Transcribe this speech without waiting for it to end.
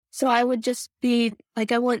So I would just be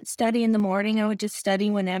like, I wouldn't study in the morning. I would just study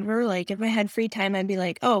whenever. Like if I had free time, I'd be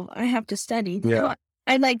like, oh, I have to study. Yeah.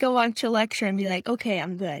 I'd like go watch a lecture and be like, okay,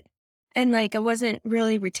 I'm good. And like I wasn't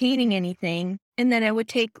really retaining anything. And then I would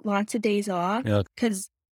take lots of days off Yeah. because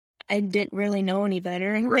I didn't really know any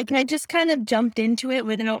better. And like I just kind of jumped into it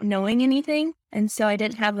without knowing anything. And so I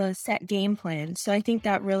didn't have a set game plan. So I think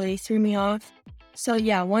that really threw me off. So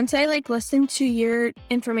yeah, once I like listened to your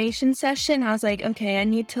information session, I was like, okay, I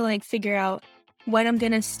need to like figure out what I'm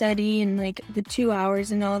going to study and like the 2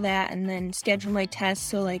 hours and all that, and then schedule my tests.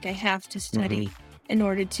 So like I have to study in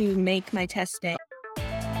order to make my test day.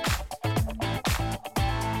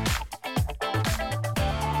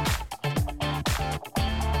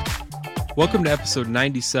 Welcome to episode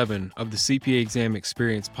 97 of the CPA Exam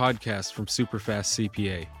Experience podcast from Superfast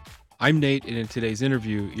CPA. I'm Nate, and in today's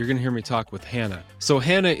interview, you're going to hear me talk with Hannah. So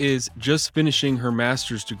Hannah is just finishing her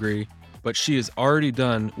master's degree, but she is already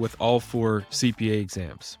done with all 4 CPA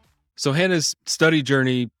exams. So Hannah's study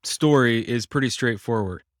journey story is pretty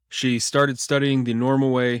straightforward. She started studying the normal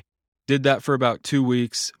way, did that for about 2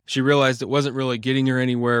 weeks. She realized it wasn't really getting her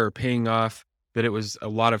anywhere or paying off, that it was a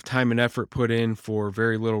lot of time and effort put in for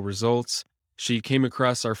very little results. She came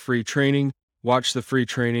across our free training, watched the free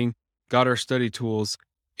training, got our study tools,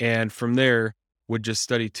 and from there would just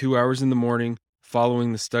study 2 hours in the morning,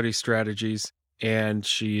 following the study strategies, and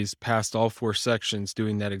she's passed all 4 sections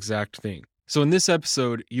doing that exact thing. So in this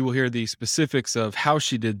episode, you will hear the specifics of how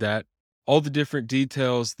she did that, all the different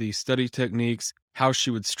details, the study techniques, how she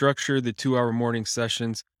would structure the 2-hour morning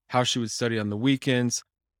sessions, how she would study on the weekends,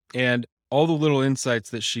 and all the little insights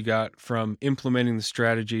that she got from implementing the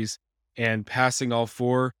strategies and passing all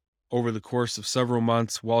 4 over the course of several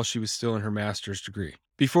months while she was still in her master's degree.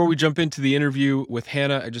 Before we jump into the interview with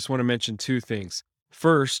Hannah, I just want to mention 2 things.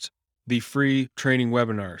 First, the free training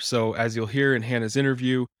webinar. So as you'll hear in Hannah's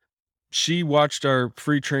interview, she watched our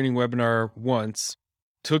free training webinar once,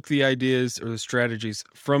 took the ideas or the strategies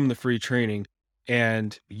from the free training,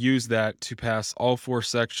 and used that to pass all 4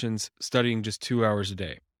 sections, studying just 2 hours a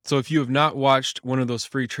day. So if you have not watched one of those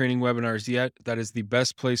free training webinars yet, that is the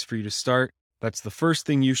best place for you to start. That's the first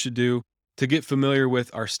thing you should do to get familiar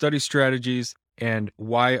with our study strategies and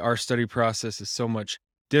why our study process is so much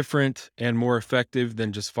different and more effective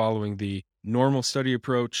than just following the normal study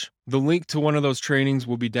approach. The link to one of those trainings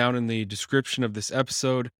will be down in the description of this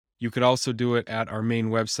episode. You could also do it at our main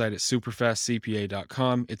website at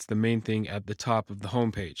superfastcpa.com. It's the main thing at the top of the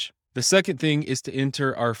homepage. The second thing is to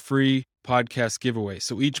enter our free podcast giveaway.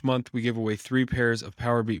 So each month we give away 3 pairs of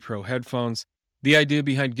Powerbeat Pro headphones. The idea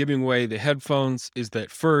behind giving away the headphones is that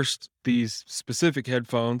first, these specific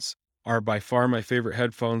headphones are by far my favorite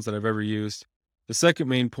headphones that I've ever used. The second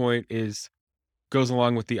main point goes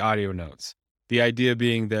along with the audio notes. The idea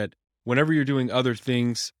being that whenever you're doing other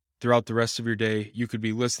things throughout the rest of your day, you could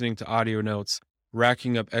be listening to audio notes,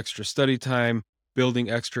 racking up extra study time, building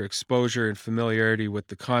extra exposure and familiarity with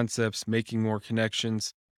the concepts, making more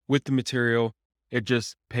connections with the material. It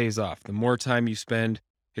just pays off. The more time you spend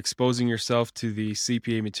exposing yourself to the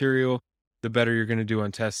CPA material, the better you're going to do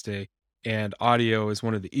on test day. And audio is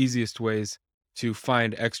one of the easiest ways to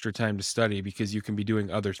find extra time to study because you can be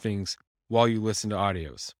doing other things while you listen to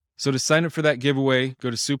audios. So to sign up for that giveaway,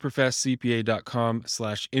 go to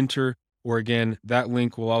superfastcpa.com/enter. Or again, that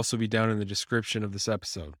link will also be down in the description of this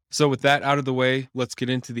episode. So with that out of the way, let's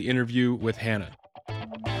get into the interview with Hannah.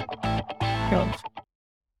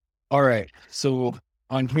 All right. So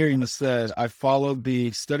on here, you said, I followed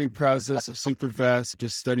the study process of Superfast,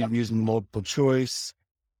 just studied using multiple choice.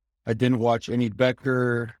 I didn't watch any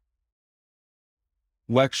Becker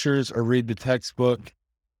lectures or read the textbook.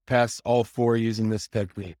 Passed all 4 using this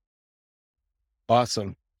technique.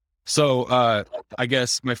 Awesome. So I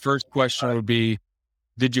guess my first question would be,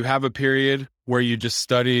 did you have a period where you just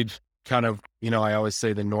studied kind of, I always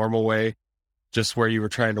say the normal way, just where you were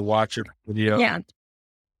trying to watch a video? Yeah.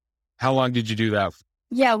 How long did you do that?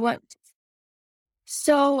 Yeah.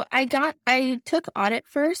 So I took audit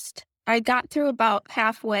first. I got through about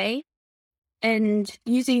halfway and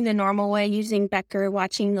using the normal way, using Becker,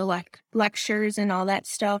 watching the lectures and all that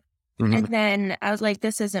stuff. Mm-hmm. And then I was like,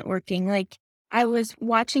 this isn't working. Like I was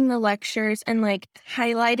watching the lectures and like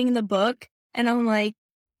highlighting the book. And I'm like,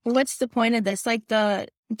 what's the point of this? Like the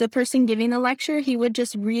person giving the lecture, he would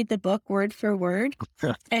just read the book word for word.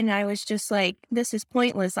 And I was just like, this is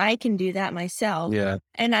pointless. I can do that myself. Yeah.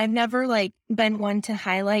 And I've never like been one to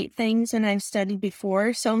highlight things and I've studied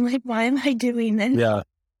before. So I'm like, why am I doing this? Yeah.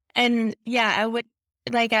 And yeah, I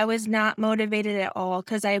was not motivated at all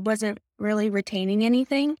because I wasn't really retaining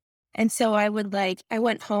anything. And so I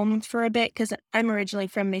went home for a bit because I'm originally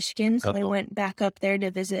from Michigan. So I went back up there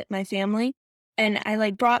to visit my family. And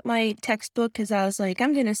I brought my textbook because I was like,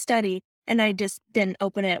 I'm going to study. And I just didn't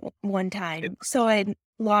open it one time. So I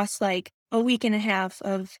lost a week and a half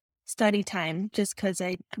of study time just because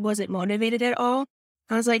I wasn't motivated at all.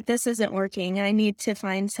 I was like, this isn't working. I need to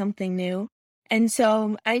find something new. And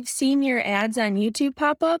so I've seen your ads on YouTube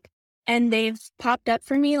pop up. And they've popped up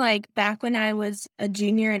for me back when I was a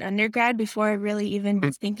junior in undergrad before I really even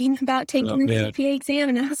was thinking about taking the CPA exam.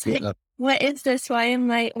 And I was like, what is this? Why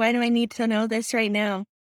do I need to know this right now?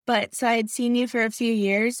 But so I had seen you for a few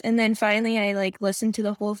years, and then finally I listened to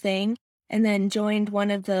the whole thing and then joined one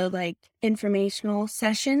of the informational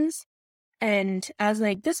sessions. And I was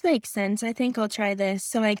like, this makes sense. I think I'll try this.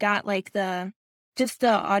 So I got just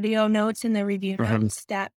the audio notes and the review notes,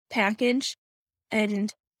 that package,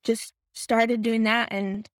 and just started doing that.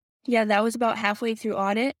 And yeah, that was about halfway through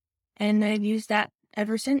audit, and I've used that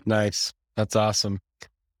ever since. Nice. That's awesome.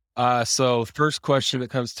 So first question that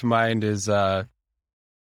comes to mind is,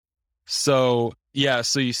 so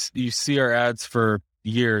you see our ads for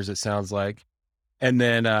years, it sounds like, and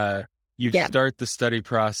then, you start the study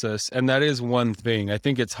process. And that is one thing. I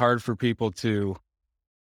think it's hard for people to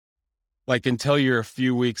until you're a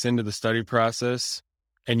few weeks into the study process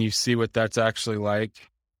and you see what that's actually like,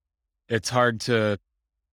 it's hard to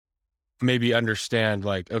maybe understand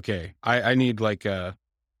okay, I need a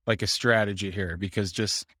strategy here, because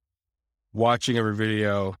just watching every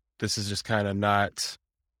video, this is just kind of not,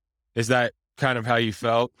 is that kind of how you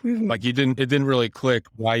felt? Mm-hmm. It didn't really click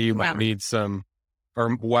why you might need some,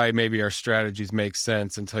 or why maybe our strategies make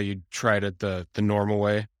sense until you tried it the normal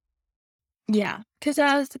way. Yeah. Cause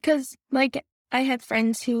I had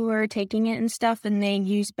friends who were taking it and stuff, and they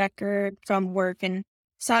use Becker from work. And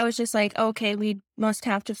so I was just like, okay, we must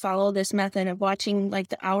have to follow this method of watching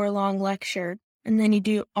the hour-long lecture. And then you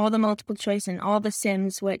do all the multiple choice and all the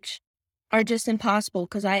sims, which are just impossible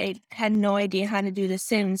because I had no idea how to do the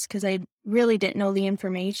sims because I really didn't know the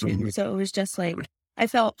information. Mm-hmm. So it was just I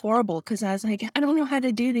felt horrible because I was like, I don't know how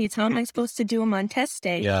to do these. How am I supposed to do them on test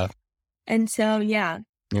day? Yeah. And so, yeah.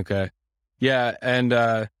 Okay. Yeah.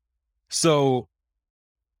 And so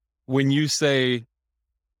when you say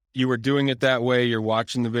you were doing it that way, you're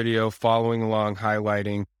watching the video, following along,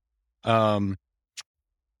 highlighting,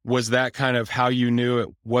 was that kind of how you knew it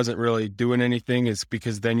wasn't really doing anything? Is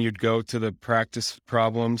because then you'd go to the practice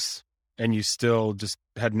problems and you still just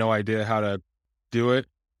had no idea how to do it?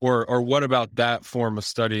 Or what about that form of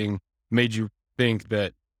studying made you think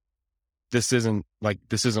that this isn't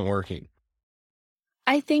working?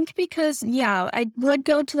 I think because, I would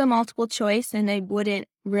go to the multiple choice and I wouldn't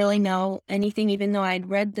really know anything, even though I'd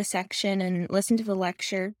read the section and listened to the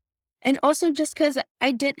lecture. And also just because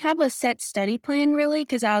I didn't have a set study plan, really,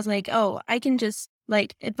 because I was like, oh, I can just,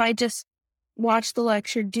 if I just watch the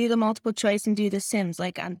lecture, do the multiple choice, and do the sims,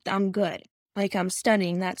 I'm good. I'm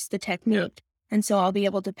studying, that's the technique. Yeah. And so I'll be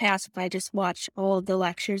able to pass if I just watch all of the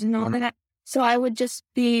lectures and all that. So I would just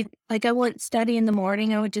be, I wouldn't study in the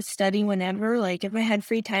morning. I would just study whenever. If I had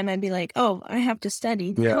free time, I'd be like, oh, I have to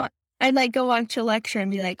study. Yeah. I'd go watch a lecture and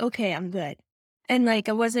be like, okay, I'm good. And I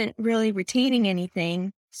wasn't really retaining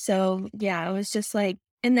anything. So yeah, it was just and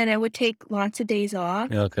then I would take lots of days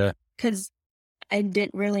off. Okay. Because I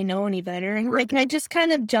didn't really know any better. I just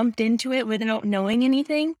kind of jumped into it without knowing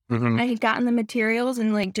anything. Mm-hmm. I had gotten the materials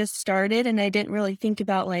and just started, and I didn't really think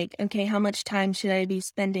about okay, how much time should I be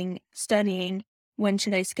spending studying? When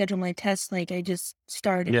should I schedule my tests? I just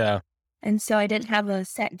started. Yeah. And so I didn't have a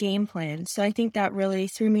set game plan. So I think that really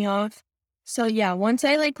threw me off. So yeah, once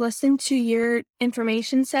I listened to your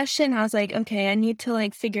information session, I was like, okay, I need to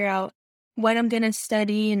figure out what I'm going to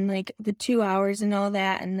study and the 2 hours and all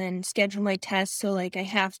that, and then schedule my tests. So I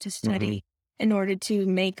have to study in order to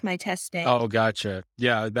make my test day. Oh, gotcha.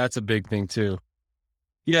 Yeah. That's a big thing too.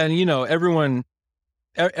 Yeah. And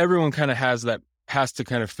everyone kind of has to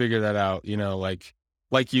kind of figure that out,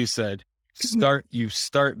 like you said, you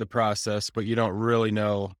start the process, but you don't really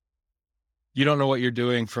know. You don't know what you're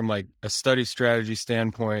doing from a study strategy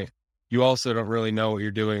standpoint. You also don't really know what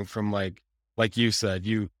you're doing from like you said,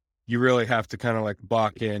 you really have to kind of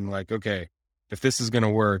lock in, okay, if this is going to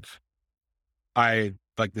work,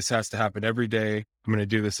 this has to happen every day. I'm going to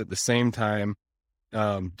do this at the same time.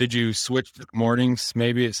 Did you switch to mornings?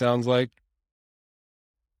 Maybe it sounds like.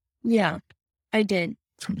 Yeah, I did.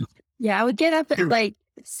 Yeah. I would get up at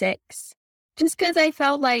 6 just because I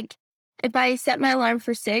felt if I set my alarm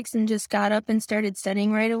for 6 and just got up and started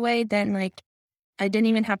studying right away, then I didn't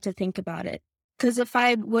even have to think about it. Because if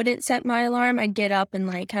I wouldn't set my alarm, I'd get up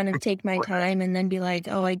and kind of take my time and then be like,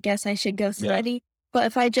 oh, I guess I should go study. But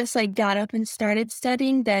if I just like got up and started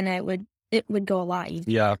studying, then it would go a lot easier.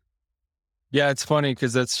 Yeah. Yeah, it's funny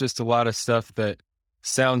because that's just a lot of stuff that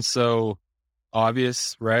sounds so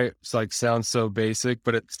obvious, right? It's like sounds so basic,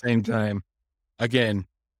 but at the same time, again,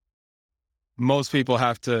 most people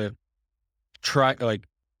have to try, like,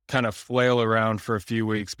 kind of flail around for a few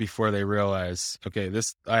weeks before they realize, okay,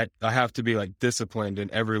 I have to be like disciplined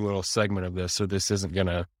in every little segment of this, or this isn't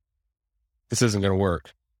gonna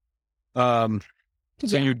work. So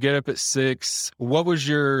Yeah. you'd get up at 6. What was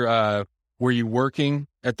your were you working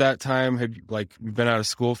at that time? Have you been out of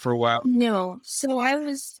school for a while? No. So I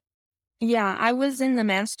was in the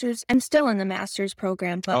master's. I'm still in the master's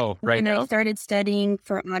program, but Oh, right when I now? started studying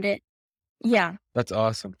for audit, yeah, That's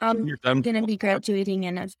awesome. I'm You're done? gonna be graduating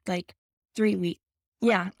in like 3 weeks.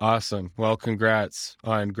 Yeah, Awesome. Well, congrats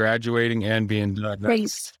on graduating and being done.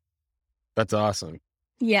 thanks. That's awesome.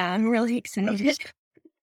 Yeah, I'm really excited.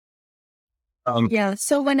 Um, Yeah,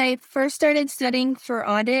 so when I first started studying for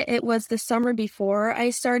audit, it was the summer before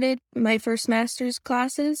I started my first master's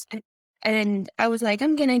classes. And I was like,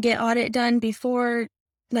 I'm gonna get audit done before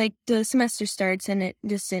like the semester starts, and it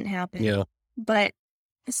just didn't happen. yeah, But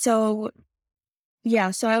so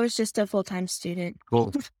yeah, so I was just a full-time student.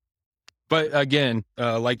 cool. But again,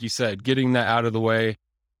 like you said, getting that out of the way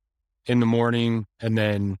in the morning, and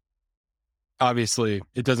then obviously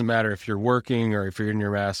it doesn't matter if you're working or if you're in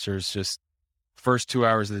your master's, just first 2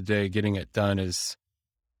 hours of the day, getting it done is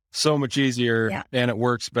so much easier Yeah. and it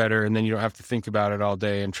works better. And then you don't have to think about it all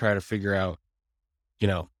day and try to figure out,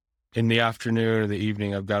 in the afternoon or the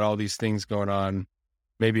evening, I've got all these things going on.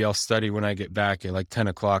 Maybe I'll study when I get back at like 10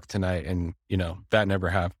 o'clock tonight. And, that never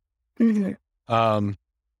happened. Mhm.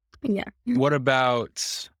 Yeah. What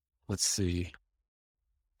about, let's see.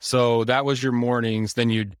 So that was your mornings. Then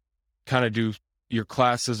you'd kind of do your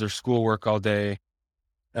classes or schoolwork all day.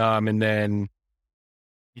 And then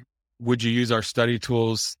would you use our study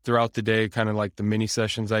tools throughout the day, kind of like the mini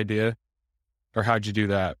sessions idea? Or how'd you do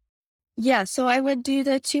that? Yeah, so I would do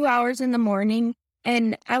the 2 hours in the morning,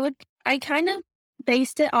 and I kind of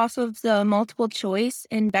based it off of the multiple choice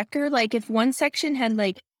in Becker. Like if one section had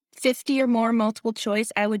like 50 or more multiple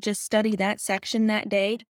choice, I would just study that section that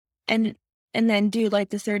day and then do like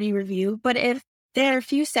the 30 review. But if there are a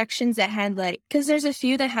few sections that had because there's a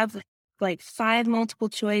few that have like 5 multiple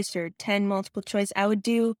choice or 10 multiple choice, I would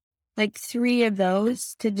do like 3 of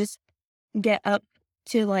those to just get up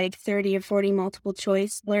to like 30 or 40 multiple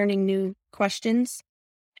choice, learning new questions.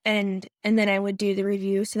 And then I would do the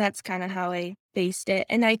review. So that's kind of how I based it.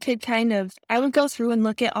 And I would go through and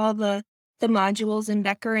look at all the modules in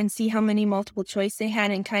Becker and see how many multiple choice they had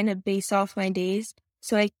and kind of base off my days.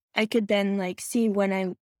 So I could then see when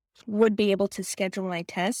I would be able to schedule my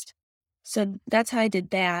test. So that's how I did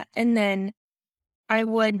that. And then I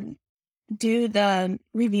would do the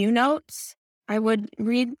review notes. I would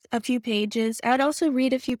read a few pages. I would also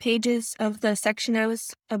read a few pages of the section I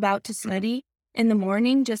was about to study in the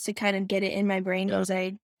morning just to kind of get it in my brain because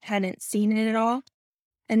I hadn't seen it at all.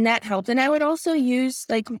 And that helped. And I would also use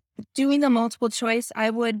doing the multiple choice. I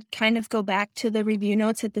would kind of go back to the review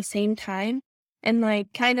notes at the same time and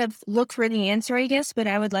kind of look for the answer, I guess. But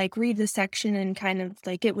I would read the section and kind of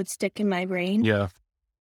it would stick in my brain. Yeah.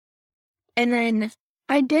 And then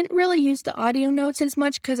I didn't really use the audio notes as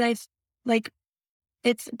much because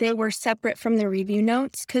they were separate from the review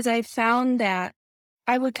notes because I found that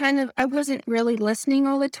I wasn't really listening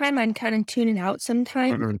all the time. I'd kind of tune it out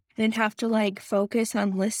sometimes and have to focus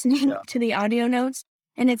on listening to the audio notes.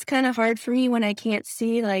 And it's kind of hard for me when I can't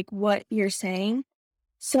see what you're saying.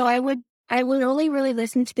 So I would only really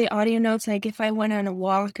listen to the audio notes if I went on a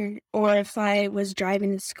walk or if I was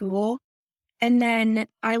driving to school. And then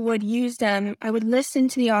I would use them. I would listen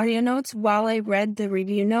to the audio notes while I read the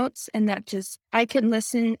review notes. And I could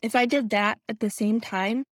listen. If I did that at the same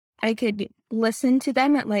time, I could listen to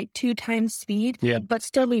them at 2 times speed, but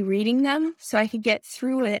still be reading them. So I could get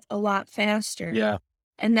through it a lot faster. Yeah.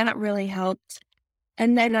 And that really helped.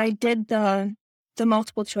 And then I did the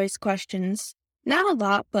multiple choice questions. Not a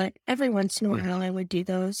lot, but every once in a while I would do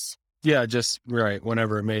those. Yeah, just right.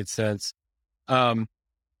 Whenever it made sense.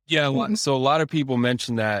 Yeah. So a lot of people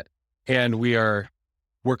mention that, and we're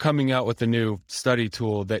coming out with a new study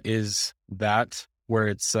tool that is that, where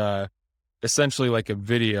it's essentially like a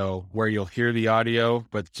video where you'll hear the audio,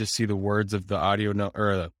 but just see the words of the audio note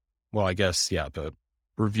the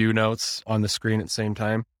review notes on the screen at the same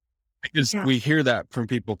time. Because we hear that from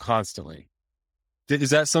people constantly. Is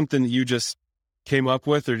that something that you just came up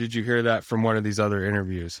with, or did you hear that from one of these other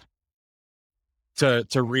interviews? To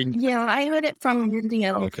read? Yeah, I heard it from the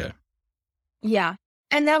other. Okay. Yeah.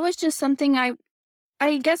 And that was just something I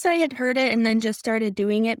I guess I had heard it and then just started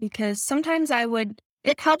doing it because sometimes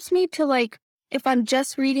it helps me to like, if I'm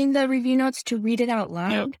just reading the review notes, to read it out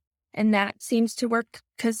loud. Yep. And that seems to work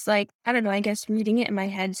because, like, I don't know, I guess reading it in my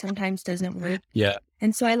head sometimes doesn't work. Yeah.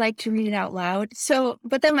 And so I like to read it out loud. So,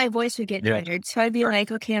 but then my voice would get tired. So I'd be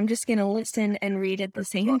like, okay, I'm just going to listen and read at the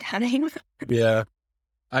same time. Yeah.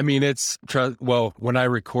 I mean, when I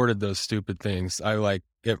recorded those stupid things,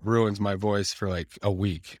 it ruins my voice for like a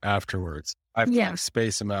week afterwards. I have to like,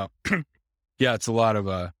 space them out. Yeah, it's a lot of,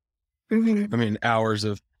 hours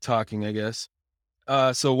of talking, I guess.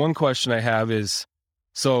 So one question I have is,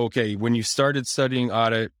 okay, when you started studying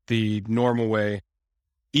audit the normal way,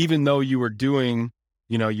 even though you were doing,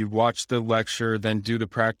 you'd watch the lecture, then do the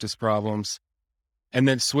practice problems, and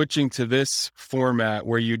then switching to this format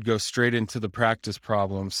where you'd go straight into the practice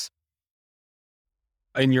problems.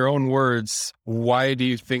 In your own words, why do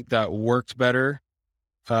you think that worked better?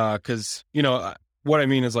 Because, what I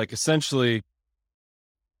mean is like essentially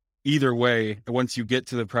either way, once you get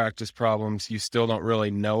to the practice problems, you still don't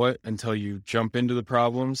really know it until you jump into the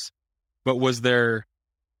problems. But was there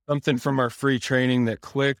something from our free training that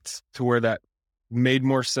clicked to where that made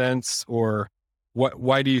more sense? Or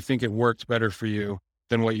why do you think it worked better for you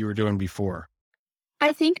than what you were doing before?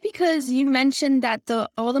 I think because you mentioned that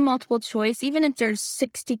all the multiple choice, even if there's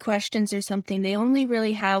 60 questions or something, they only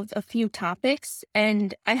really have a few topics.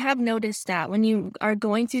 And I have noticed that when you are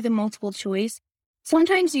going through the multiple choice,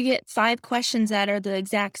 sometimes you get 5 questions that are the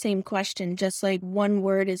exact same question, just like one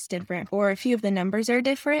word is different or a few of the numbers are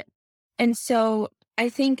different. And so I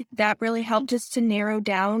think that really helped just to narrow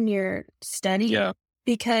down your study. Yeah.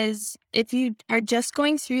 Because if you are just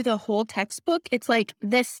going through the whole textbook, it's like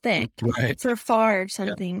this thick for FAR or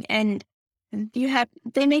something. Yeah. And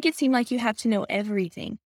they make it seem like you have to know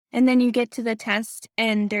everything. And then you get to the test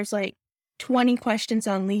and there's like 20 questions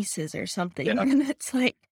on leases or something. Yeah. And it's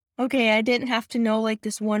like, okay, I didn't have to know like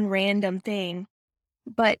this one random thing.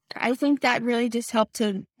 But I think that really just helped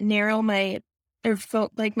to narrow my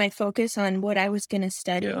focus on what I was going to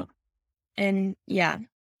study. Yeah. And yeah.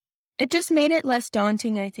 It just made it less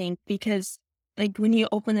daunting, I think, because like when you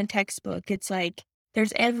open the textbook, it's like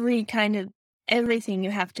there's everything you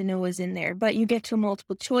have to know is in there, but you get to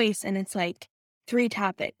multiple choice and it's like 3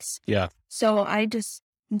 topics. Yeah. So I just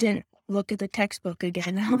didn't look at the textbook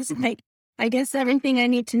again. I was like, I guess everything I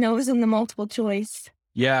need to know is in the multiple choice.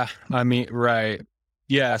 Yeah. I mean, right.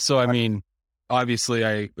 Yeah. So, I mean, obviously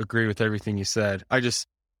I agree with everything you said.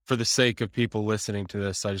 For the sake of people listening to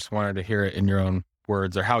this, I just wanted to hear it in your own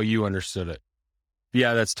words or how you understood it.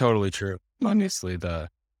 Yeah, that's totally true. Obviously,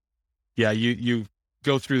 you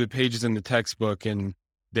go through the pages in the textbook and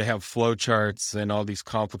they have flow charts and all these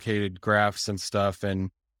complicated graphs and stuff,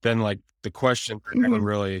 and then like the questions aren't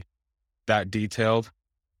really that detailed.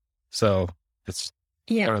 So it's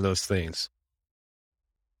one of those things.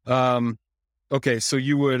 Okay,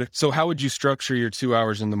 so how would you structure your 2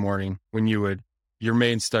 hours in the morning when your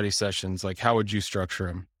main study sessions? Like, how would you structure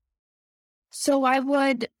them? So I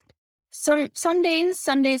would, some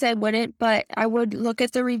days I wouldn't, but I would look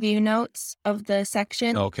at the review notes of the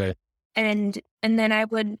section. Okay. And then I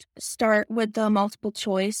would start with the multiple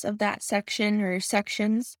choice of that section or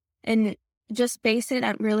sections and just base it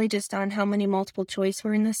really just on how many multiple choice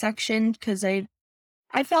were in the section. Cause I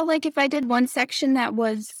felt like if I did one section that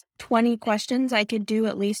was 20 questions, I could do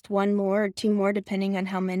at least 1 more or 2 more, depending on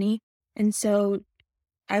how many. And so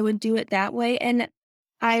I would do it that way. And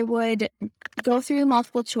I would go through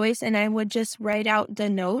multiple choice and I would just write out the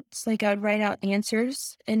notes. Like I would write out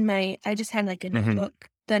answers I just had like a notebook.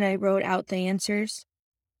 Then I wrote out the answers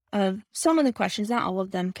of some of the questions, not all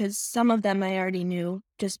of them, because some of them I already knew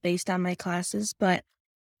just based on my classes, but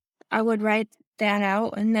I would write that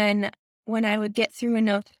out. And then when I would get through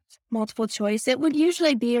enough multiple choice, it would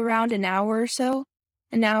usually be around an hour or so,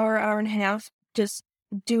 an hour and a half, just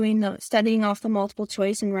studying off the multiple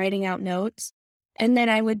choice and writing out notes. And then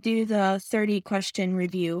I would do the 30 question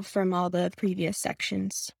review from all the previous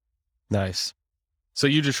sections. Nice. So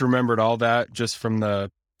you just remembered all that just from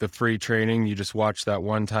the free training? You just watched that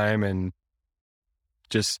one time and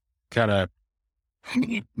just kind of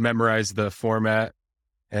memorize the format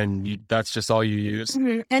and that's just all you use?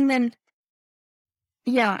 Mm-hmm. And then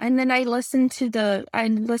I listened to the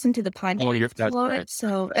podcast. That's right.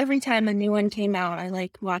 So every time a new one came out, I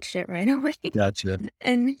watched it right away. Gotcha.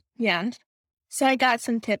 And so I got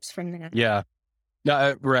some tips from that. Yeah.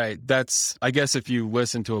 No, right. I guess if you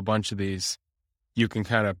listen to a bunch of these, you can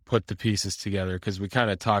kind of put the pieces together because we kind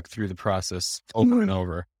of talk through the process over and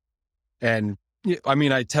over. And I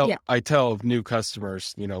mean, I tell new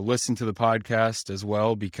customers, listen to the podcast as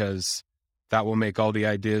well, because that will make all the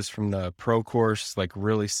ideas from the pro course like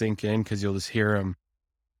really sink in, because you'll just hear them,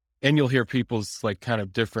 and you'll hear people's like kind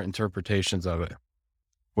of different interpretations of it,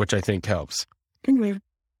 which I think helps. Mhm.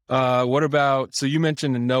 What about, so you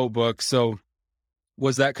mentioned a notebook. So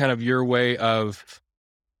was that kind of your way of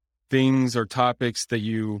things or topics that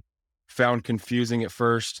you found confusing at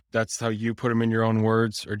first? That's how you put them in your own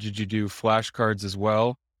words? Or did you do flashcards as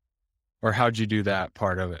well? Or how'd you do that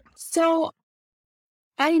part of it? So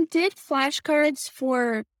I did flashcards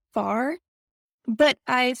for FAR, but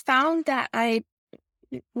I found that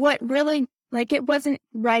what really, like, it wasn't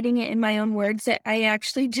writing it in my own words, that I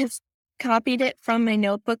actually just copied it from my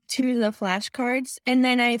notebook to the flashcards. And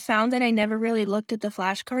then I found that I never really looked at the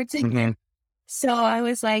flashcards again. So I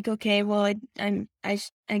was like, okay, well,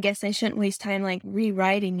 I guess I shouldn't waste time like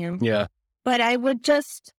rewriting them. Yeah. But I would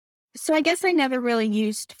just, so I guess I never really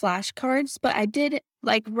used flashcards, but I did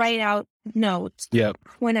like write out notes Yep.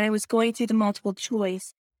 when I was going through the multiple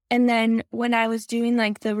choice. And then when I was doing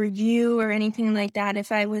like the review or anything like that,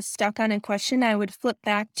 if I was stuck on a question, I would flip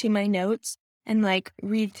back to my notes and like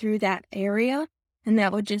read through that area. And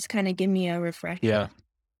that would just kind of give me a refresher. Yeah.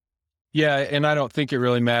 Yeah. And I don't think it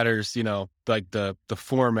really matters, you know, like the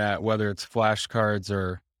format, whether it's flashcards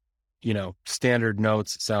or, you know, standard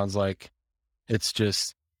notes. It sounds like it's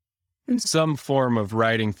just some form of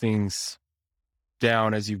writing things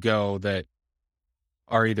down as you go that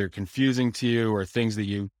are either confusing to you or things that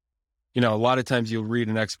you know, a lot of times you'll read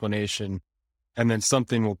an explanation and then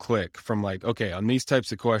something will click from like, okay, on these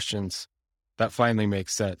types of questions, that finally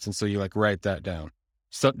makes sense. And so you like write that down.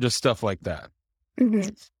 So just stuff like that.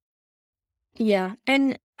 Mhm. Yeah.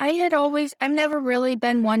 And I've never really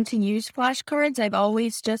been one to use flashcards. I've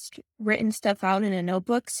always just written stuff out in a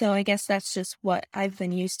notebook. So I guess that's just what I've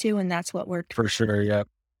been used to, and that's what worked. For sure. Yeah.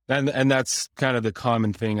 And that's kind of the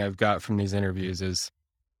common thing I've got from these interviews is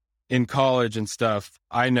in college and stuff,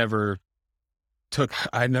 I never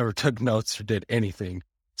took notes or did anything.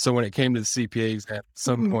 So when it came to the CPA exam, at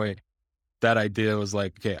some point, that idea was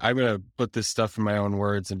like, okay, I'm going to put this stuff in my own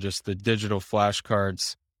words, and just the digital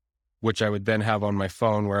flashcards, which I would then have on my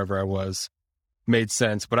phone wherever I was, made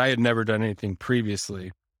sense. But I had never done anything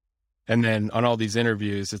previously. And then on all these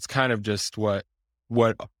interviews, it's kind of just what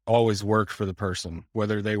always worked for the person,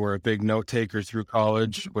 whether they were a big note taker through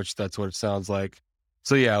college, which that's what it sounds like.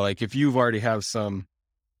 So yeah, like if you've already have some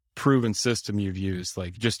proven system you've used,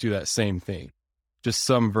 like just do that same thing, just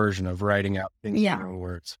some version of writing out things in your own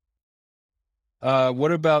words.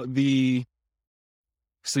 What about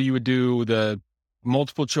so you would do the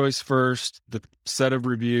multiple choice first, the set of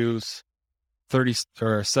reviews, 30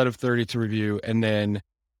 or a set of 30 to review. And then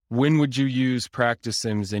when would you use practice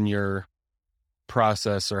sims in your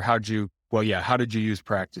process, or how did you use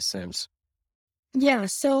practice sims? Yeah.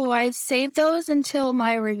 So I saved those until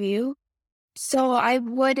my review. So I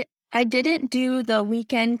didn't do the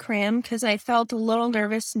weekend cram because I felt a little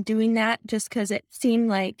nervous doing that, just because it seemed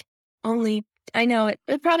like I know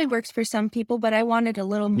it probably works for some people, but I wanted a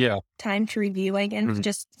little more time to review, I guess,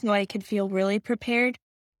 just so I could feel really prepared.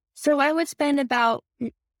 So I would spend about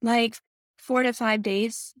like 4 to 5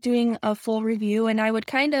 days doing a full review, and I would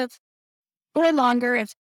or longer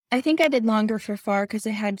I think I did longer for FAR because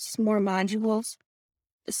it had more modules.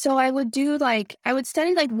 So I would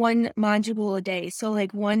study like one module a day. So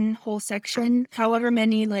like one whole section, however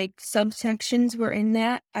many like subsections were in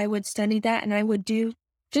that, I would study that, and I would do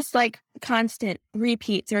just like constant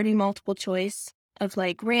repeat 30 multiple choice of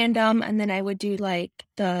like random. And then I would do like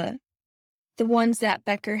the ones that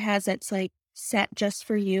Becker has that's like set just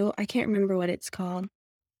for you. I can't remember what it's called.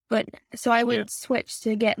 But so I would switch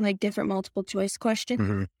to get like different multiple choice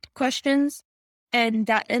questions. And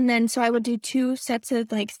then so I would do 2 sets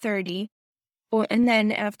of like 30, and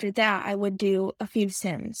then after that I would do a few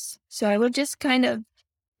sims. So I would just kind of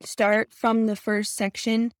start from the first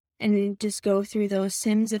section and just go through those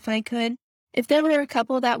sims if I could. If there were a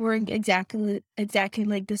couple that were exactly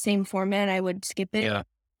like the same format, I would skip it. Yeah.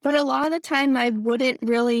 But a lot of the time I wouldn't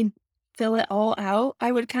really fill it all out.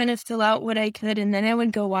 I would kind of fill out what I could, and then I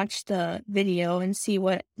would go watch the video and see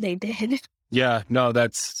what they did. Yeah, no,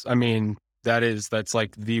 that's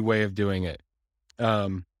like the way of doing it.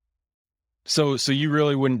 So you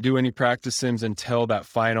really wouldn't do any practice sims until that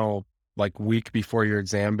final like week before your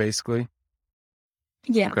exam, basically?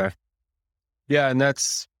 Yeah. Okay. Yeah. And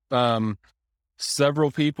that's,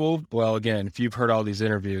 several people. Well, again, if you've heard all these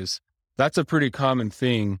interviews, that's a pretty common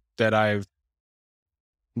thing that I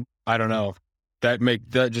don't know,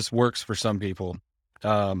 that just works for some people.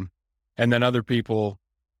 And then other people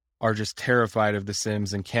are just terrified of the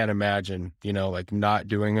sims and can't imagine, you know, like not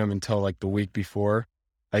doing them until like the week before.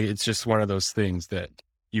 Like, it's just one of those things that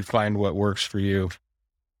you find what works for you.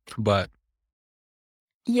 But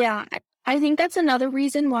Yeah, I think that's another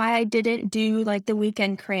reason why I didn't do like the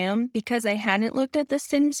weekend cram, because I hadn't looked at the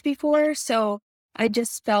Sims before. So I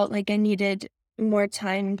just felt like I needed more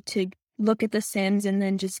time to look at the Sims and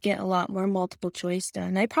then just get a lot more multiple choice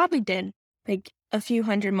done. I probably did like a few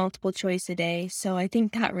hundred multiple choice a day. So I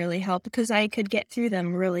think that really helped because I could get through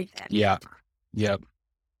them really fast. yeah, yep.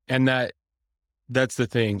 And that's the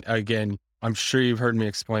thing. Again, I'm sure you've heard me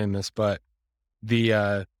explain this, but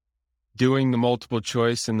the doing the multiple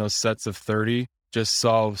choice in those sets of 30 just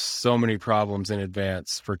solves so many problems in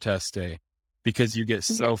advance for test day, because you get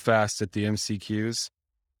so fast at the MCQs.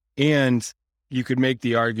 And you could make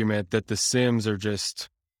the argument that the Sims are just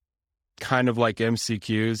kind of like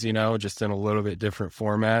MCQs, just in a little bit different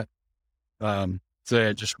format. So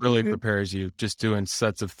it just really prepares you, just doing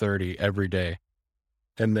sets of 30 every day.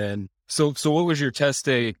 And then, so what was your test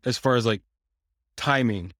day as far as like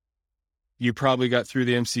timing? You probably got through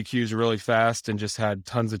the MCQs really fast and just had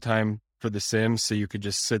tons of time for the Sims, so you could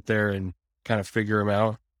just sit there and kind of figure them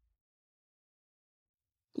out.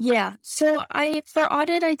 Yeah. So for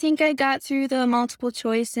audit, I think I got through the multiple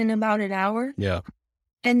choice in about an hour. Yeah.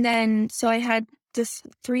 And then, so I had just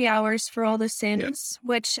 3 hours for all the Sims,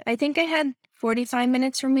 which I think I had 45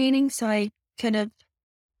 minutes remaining. So I could have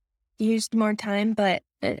used more time, but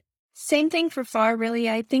same thing for FAR, really.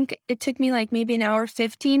 I think it took me like maybe an hour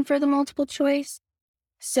 15 for the multiple choice.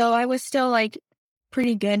 So I was still like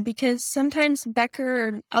pretty good, because sometimes Becker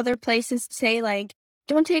or other places say like,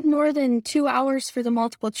 don't take more than 2 hours for the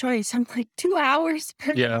multiple choice. I'm like, 2 hours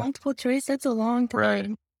for the multiple choice? That's a long time. Right.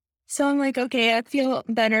 So I'm like, okay, I feel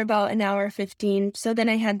better about an hour 15. So then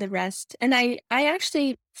I had the rest. And I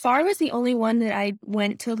actually, FAR was the only one that I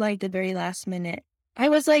went to like the very last minute. I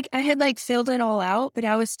was like, I had like filled it all out, but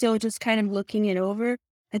I was still just kind of looking it over.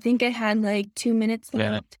 I think I had like 2 minutes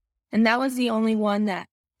left. And that was the only one that,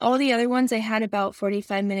 all the other ones I had about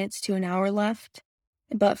 45 minutes to an hour left.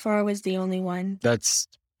 But FAR was the only one.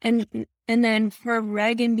 And then for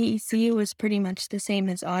Reg and BEC, it was pretty much the same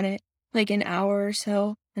as audit, like an hour or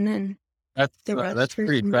so. And then that's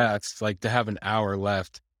pretty fast, like to have an hour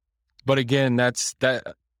left. But again,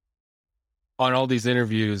 that on all these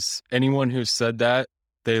interviews, anyone who said that,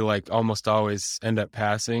 they like almost always end up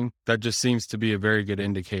passing. That just seems to be a very good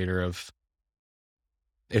indicator of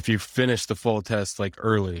if you finish the full test like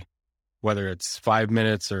early, whether it's 5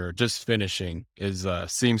 minutes or just finishing,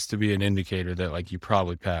 seems to be an indicator that like you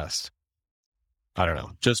probably passed. I don't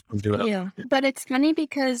know, just from doing it. Yeah, but it's funny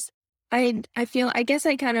because I guess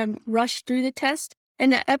I kind of rushed through the test,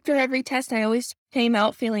 and after every test, I always came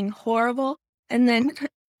out feeling horrible, and then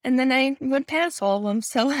I would pass all of them.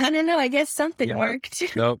 So I don't know. I guess something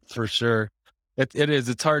worked. Nope, for sure. It is.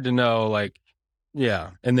 It's hard to know. Like, yeah,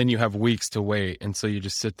 and then you have weeks to wait, and so you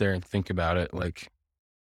just sit there and think about it. Like,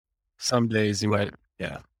 some days you might,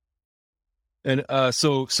 yeah. And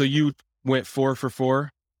so you went 4 for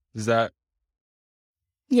 4. Is that?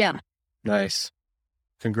 Yeah. Nice.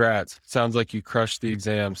 Congrats. Sounds like you crushed the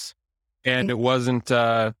exams. And it wasn't,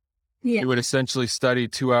 you would essentially study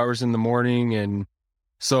 2 hours in the morning. And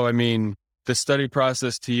so, I mean, the study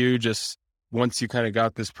process to you, just once you kind of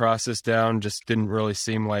got this process down, just didn't really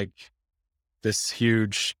seem like this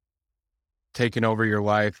huge taking over your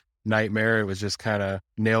life nightmare. It was just kind of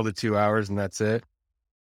nail the 2 hours and that's it.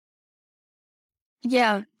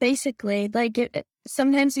 Yeah, basically. Like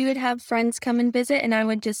sometimes you would have friends come and visit, and I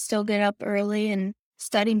would just still get up early and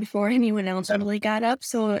study before anyone else really got up.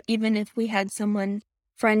 So even if we had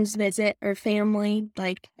friends visit or family,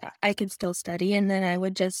 like I could still study, and then I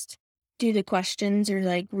would just do the questions or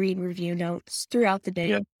like read review notes throughout the day.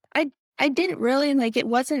 Yeah. I didn't really it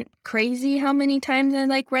wasn't crazy how many times I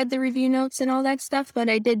like read the review notes and all that stuff, but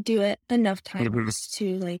I did do it enough times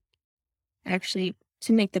to like actually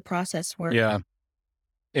to make the process work. Yeah.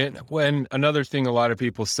 And when another thing a lot of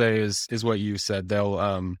people say is what you said, they'll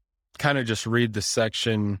kind of just read the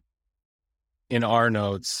section in our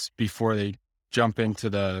notes before they jump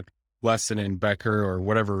into the lesson in Becker or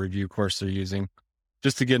whatever review course they're using,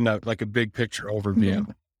 just to get a big picture overview.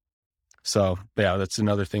 Mm-hmm. So yeah, that's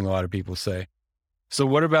another thing a lot of people say. So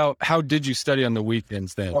what about, how did you study on the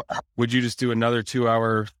weekends then? Would you just do another 2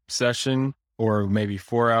 hour session or maybe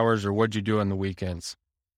 4 hours, or what'd you do on the weekends?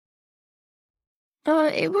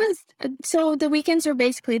 So the weekends are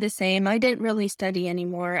basically the same. I didn't really study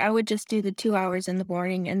anymore. I would just do the 2 hours in the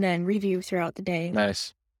morning and then review throughout the day.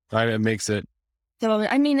 Nice. It makes it. So,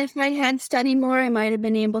 I mean, if I had studied more, I might have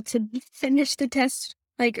been able to finish the test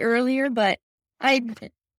earlier, but I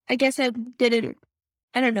guess I didn't,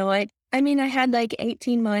 I don't know. I mean, I had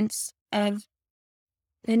 18 months of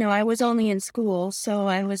I was only in school, so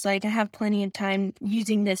I was like, I have plenty of time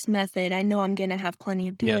using this method. I know I'm going to have plenty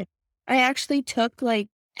of Yeah. time. I actually took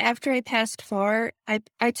after I passed FAR,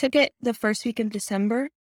 I took it the first week of December.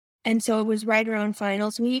 And so it was right around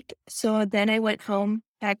finals week. So then I went home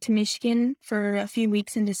back to Michigan for a few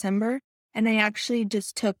weeks in December. And I actually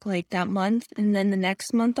just took that month and then the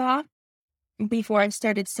next month off before I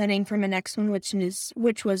started studying for my next one,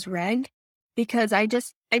 which was reg, because I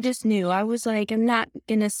just knew. I was like, I'm not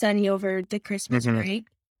gonna study over the Christmas Mhm. break.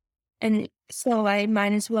 And so I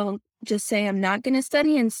might as well just say I'm not gonna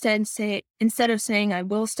study, instead of saying I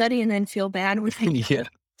will study and then feel bad when I Yeah.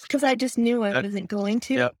 because I just knew I That- wasn't going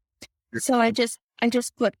to. yeah. So I just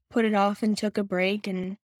put it off and took a break,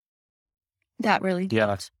 and that really Yeah.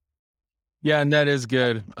 helped. Yeah, and that is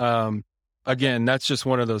good. Again, that's just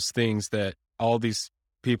one of those things that all these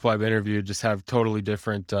people I've interviewed just have totally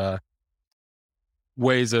different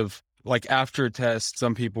ways of, like, after a test,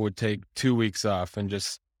 some people would take 2 weeks off and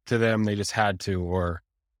just, to them, they just had to, or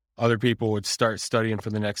other people would start studying for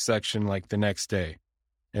the next section like the next day.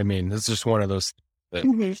 I mean, it's just one of those that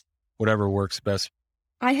Mhm. whatever works best.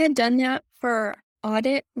 I had done that for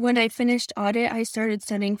audit. When I finished audit, I started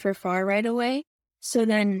studying for FAR right away. So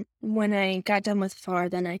then when I got done with FAR,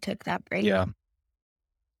 then I took that break. Yeah.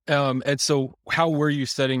 And so how were you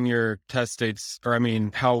setting your test dates, or I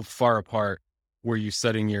mean, how far apart were you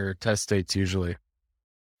setting your test dates usually?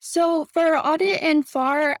 So for audit and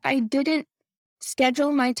FAR, I didn't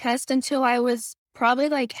schedule my test until I was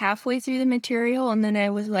probably halfway through the material. And then I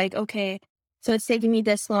was like, okay, so it's taking me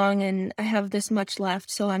this long and I have this much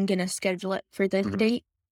left. So I'm going to schedule it for this Mhm. date.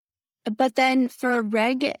 But then for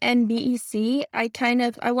reg and BEC,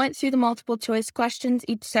 I went through the multiple choice questions,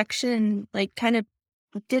 each section, kind of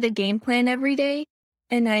did a game plan every day.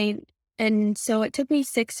 And so it took me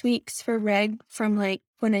 6 weeks for reg from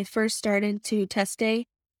when I first started to test day,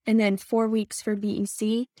 and then 4 weeks for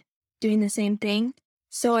BEC doing the same thing.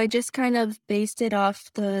 So I just kind of based it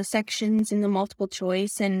off the sections in the multiple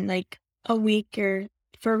choice and a week or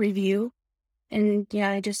for review. And yeah,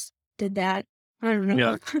 I just did that. I don't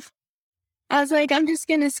know. Yeah. I was like, I'm just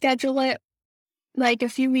going to schedule it a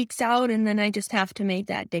few weeks out, and then I just have to make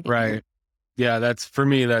that date. Right. Yeah, that's, for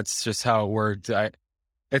me, that's just how it worked.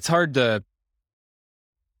 It's hard to,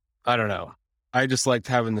 I don't know. I just liked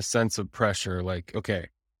having the sense of pressure. Like, okay,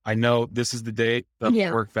 I know this is the date, but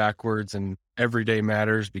Yeah. work backwards, and every day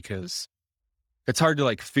matters, because it's hard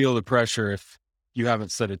to feel the pressure if you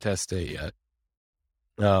haven't set a test date yet.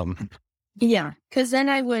 Yeah. Because then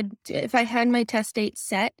if I had my test date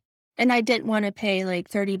set and I didn't want to pay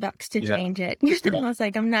 $30 to Yeah. change it, I was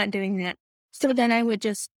like, I'm not doing that. So then I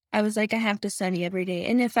was like, I have to study every day.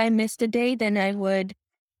 And if I missed a day, then I would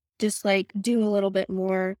just do a little bit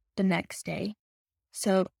more the next day.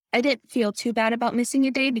 So I didn't feel too bad about missing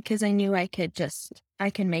a day because I knew I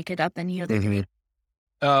can make it up any other day.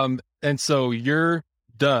 And so you're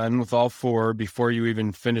done with all four before you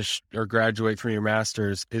even finish or graduate from your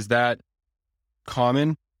master's. Is that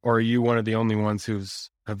common, or are you one of the only ones who has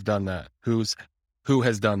done that?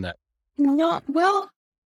 No, well,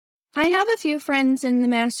 I have a few friends in the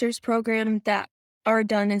master's program that are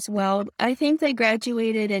done as well. I think they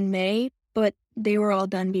graduated in May, but they were all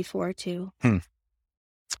done before too.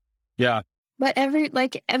 Yeah. But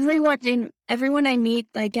everyone I meet,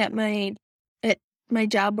 at my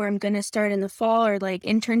job where I'm going to start in the fall, or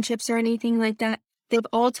internships or anything like that, they've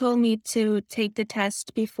all told me to take the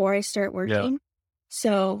test before I start working.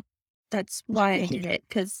 So that's why I did it,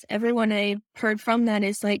 because everyone I heard from that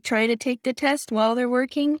is try to take the test while they're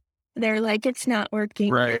working. They're like, it's not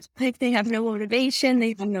working. Right. They have no motivation.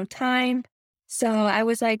 They have no time. So I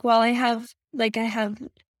was like, well, I'm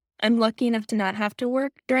lucky enough to not have to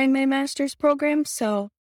work during my master's program. So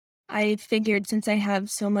I figured, since I have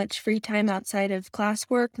so much free time outside of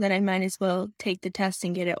classwork, that I might as well take the test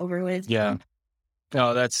and get it over with. Yeah.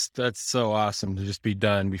 No, that's so awesome to just be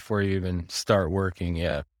done before you even start working.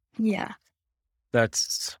 Yeah. Yeah. I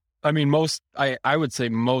mean, I would say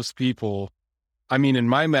most people, I mean, in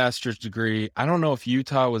my master's degree, I don't know if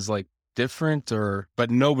Utah was different, but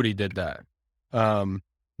nobody did that.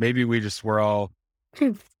 Maybe we just were all,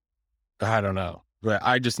 I don't know, but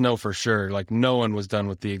I just know for sure, no one was done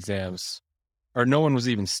with the exams, or no one was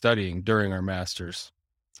even studying during our master's.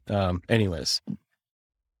 Anyways,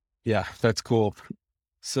 yeah, that's cool.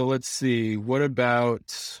 So let's see, what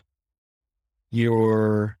about so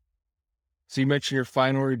you mentioned your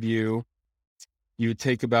final review, you would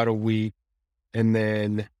take about a week, and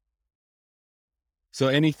then, so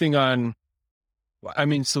anything on, I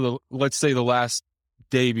mean, let's say the last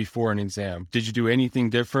day before an exam, did you do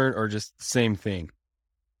anything different, or just the same thing?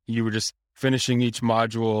 You were just finishing each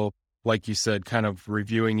module, like you said, kind of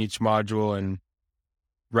reviewing each module and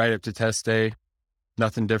right up to test day?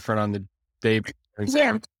 Nothing different on the day before Yeah,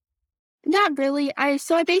 exam? not really. I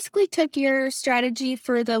basically took your strategy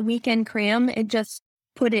for the weekend cram and just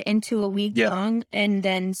put it into a week Yeah. long. And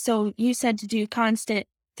then, so you said to do constant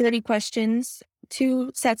 30 questions,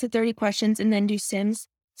 2 sets of 30 questions, and then do sims.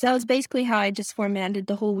 So that was basically how I just formatted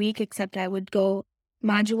the whole week, except I would go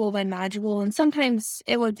module by module. And sometimes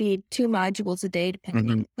it would be 2 modules a day,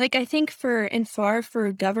 depending. Like I think in FAR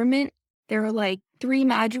for government, there were like 3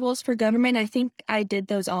 modules for government. I think I did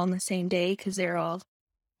those all in the same day because they're all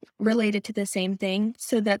related to the same thing.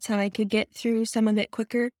 So that's how I could get through some of it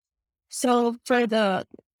quicker. So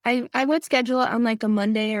I would schedule it on like a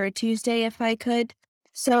Monday or a Tuesday if I could.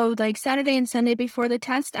 So like Saturday and Sunday before the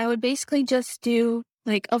test, I would basically just do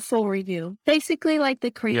like a full review, basically like the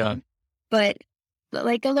Yeah. cream, but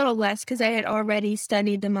like a little less because I had already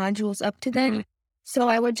studied the modules up to then. So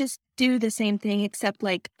I would just do the same thing except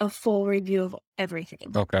like a full review of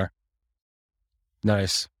everything. Okay.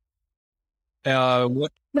 Nice.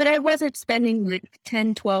 What? But I wasn't spending like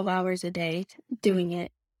 10, 12 hours a day doing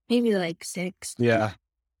it. Maybe like 6. Yeah.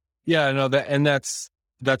 Yeah, no, that's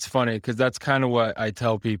funny because that's kind of what I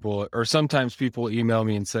tell people, or sometimes people email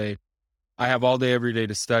me and say, I have all day, every day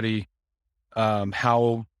to study.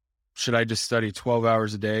 How should I just study 12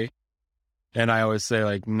 hours a day? And I always say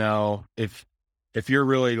like, no, if you're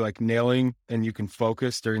really like nailing and you can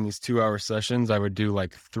focus during these 2-hour sessions, I would do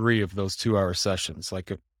like 3 of those 2-hour sessions,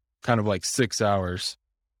 like kind of like 6 hours.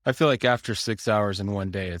 I feel like after 6 hours in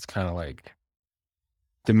one day, it's kind of like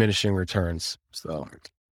diminishing returns. So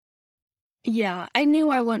Yeah, I knew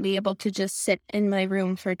I wouldn't be able to just sit in my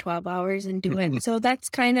room for 12 hours and do it. So that's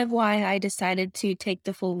kind of why I decided to take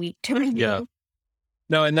the full week to review. Yeah.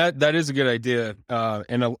 No, and that is a good idea.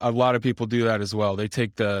 And a lot of people do that as well. They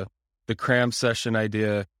take the cram session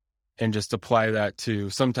idea and just apply that to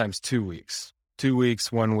sometimes 2 weeks, 2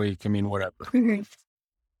 weeks, 1 week. I mean, whatever.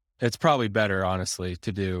 It's probably better, honestly,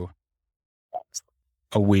 to do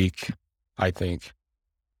a week, I think.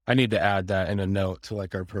 I need to add that in a note to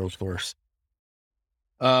like our pro course.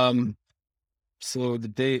 So the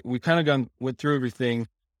day we kind of went through everything.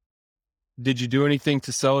 Did you do anything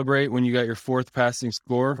to celebrate when you got your 4th passing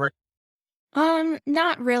score?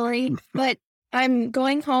 Not really, but I'm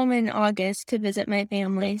going home in August to visit my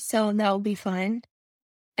family, so that'll be fun.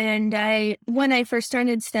 And when I first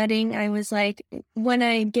started studying, I was like, when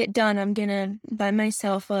I get done, I'm gonna buy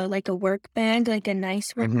myself like a work bag, like a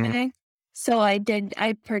nice work bag. So I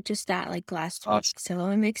purchased that like last week. So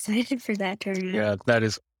I'm excited for that to review. Yeah, That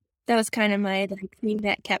was kind of my like thing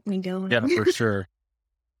that kept me going. yeah, for sure.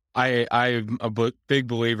 I'm a big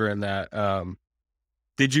believer in that.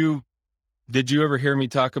 Did you ever hear me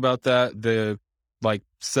talk about that? The like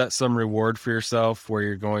set some reward for yourself where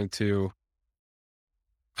you're going to,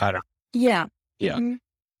 I don't. Yeah. Yeah.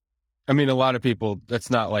 I mean, a lot of people, that's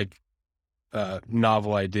not like a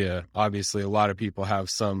novel idea. Obviously, a lot of people have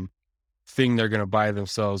some thing they're going to buy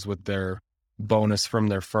themselves with their bonus from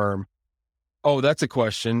their firm. Oh, that's a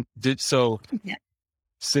question. Yeah.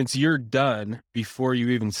 Since you're done before you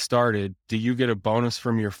even started, do you get a bonus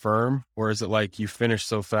from your firm, or is it like you finish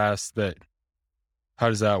so fast that, how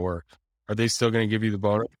does that work? Are they still going to give you the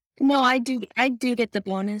bonus? No, I do get the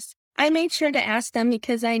bonus. I made sure to ask them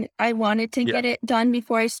because I wanted to get it done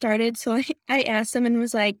before I started. So I asked them and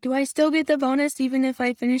was like, do I still get the bonus even if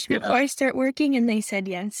I finish before I start working? And they said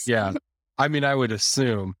yes. Yeah. I mean, I would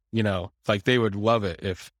assume, like they would love it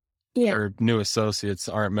if their new associates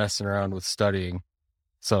aren't messing around with studying.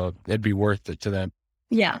 So it'd be worth it to them.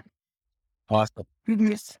 Yeah. Awesome.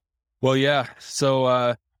 Yes. Well, yeah.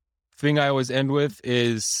 So, thing I always end with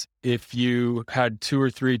is if you had 2 or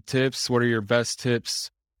 3 tips, what are your best tips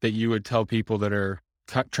that you would tell people that are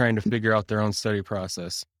trying to figure out their own study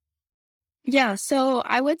process? Yeah. So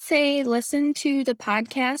I would say listen to the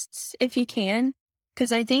podcasts if you can,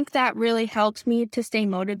 because I think that really helps me to stay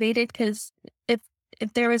motivated. Because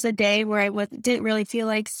if there was a day where I didn't really feel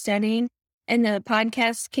like studying and the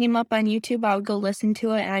podcast came up on YouTube, I would go listen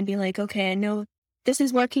to it and I'd be like, okay, I know this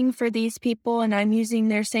is working for these people and I'm using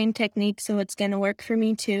their same technique, so it's going to work for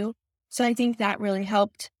me too. So I think that really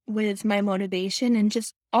helped with my motivation and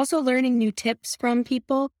just also learning new tips from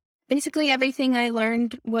people. Basically, everything I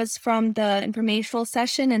learned was from the informational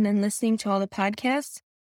session and then listening to all the podcasts.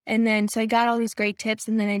 And then, so I got all these great tips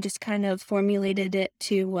and then I just kind of formulated it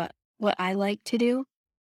to what I like to do.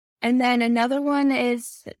 And then another one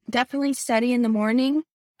is definitely study in the morning.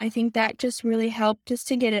 I think that just really helped just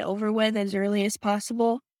to get it over with as early as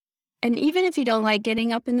possible. And even if you don't like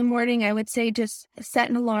getting up in the morning, I would say just set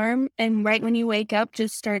an alarm and right when you wake up,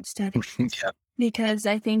 just start studying. Yeah. Because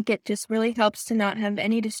I think it just really helps to not have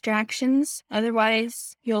any distractions.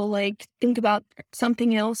 Otherwise, you'll like think about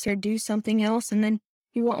something else or do something else and then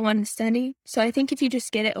you won't want to study. So I think if you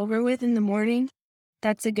just get it over with in the morning,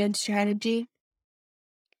 that's a good strategy.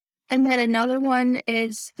 And then another one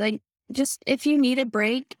is like, just if you need a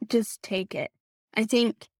break, just take it. I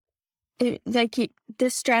think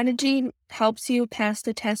this strategy helps you pass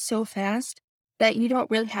the test so fast that you don't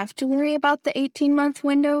really have to worry about the 18-month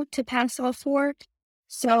window to pass all 4.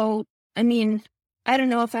 So, I mean, I don't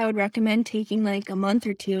know if I would recommend taking like a month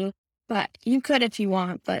or 2, but you could if you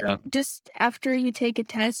want. But Yeah. just after you take a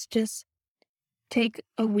test, just take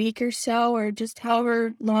a week or so, or just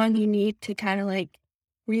however long you need to kind of like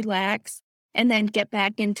relax and then get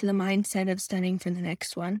back into the mindset of studying for the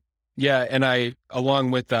next one. Yeah. And along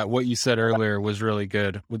with that, what you said earlier was really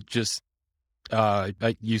good with just,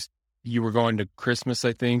 like you were going to Christmas,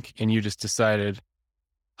 I think, and you just decided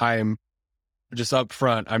I'm just up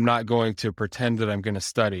front. I'm not going to pretend that I'm going to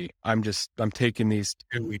study. I'm taking these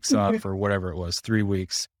 2 weeks off or whatever it was, 3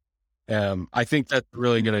 weeks. I think that's a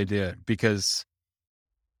really good idea because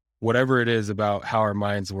whatever it is about how our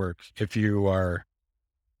minds work, if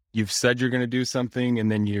you've said you're going to do something and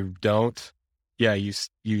then you don't, yeah,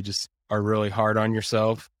 you just are really hard on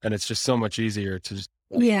yourself, and it's just so much easier to just,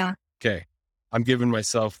 Yeah. okay, I'm giving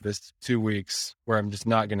myself this 2 weeks where I'm just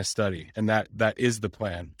not going to study. And that is the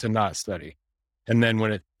plan, to not study. And then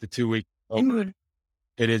when the 2 weeks over,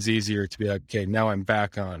 it is easier to be like, okay, now I'm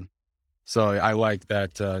back on. So I like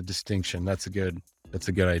that distinction. That's a good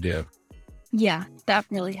idea. Yeah, that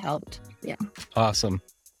really helped. Yeah. Awesome.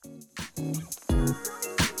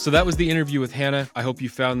 So that was the interview with Hannah. I hope you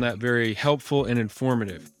found that very helpful and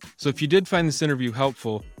informative. So if you did find this interview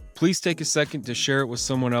helpful, please take a second to share it with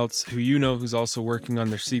someone else who you know who's also working on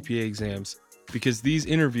their CPA exams, because these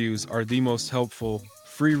interviews are the most helpful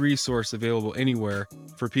free resource available anywhere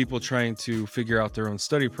for people trying to figure out their own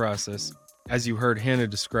study process, as you heard Hannah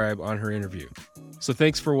describe on her interview. So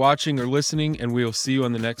thanks for watching or listening, and we'll see you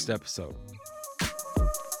on the next episode.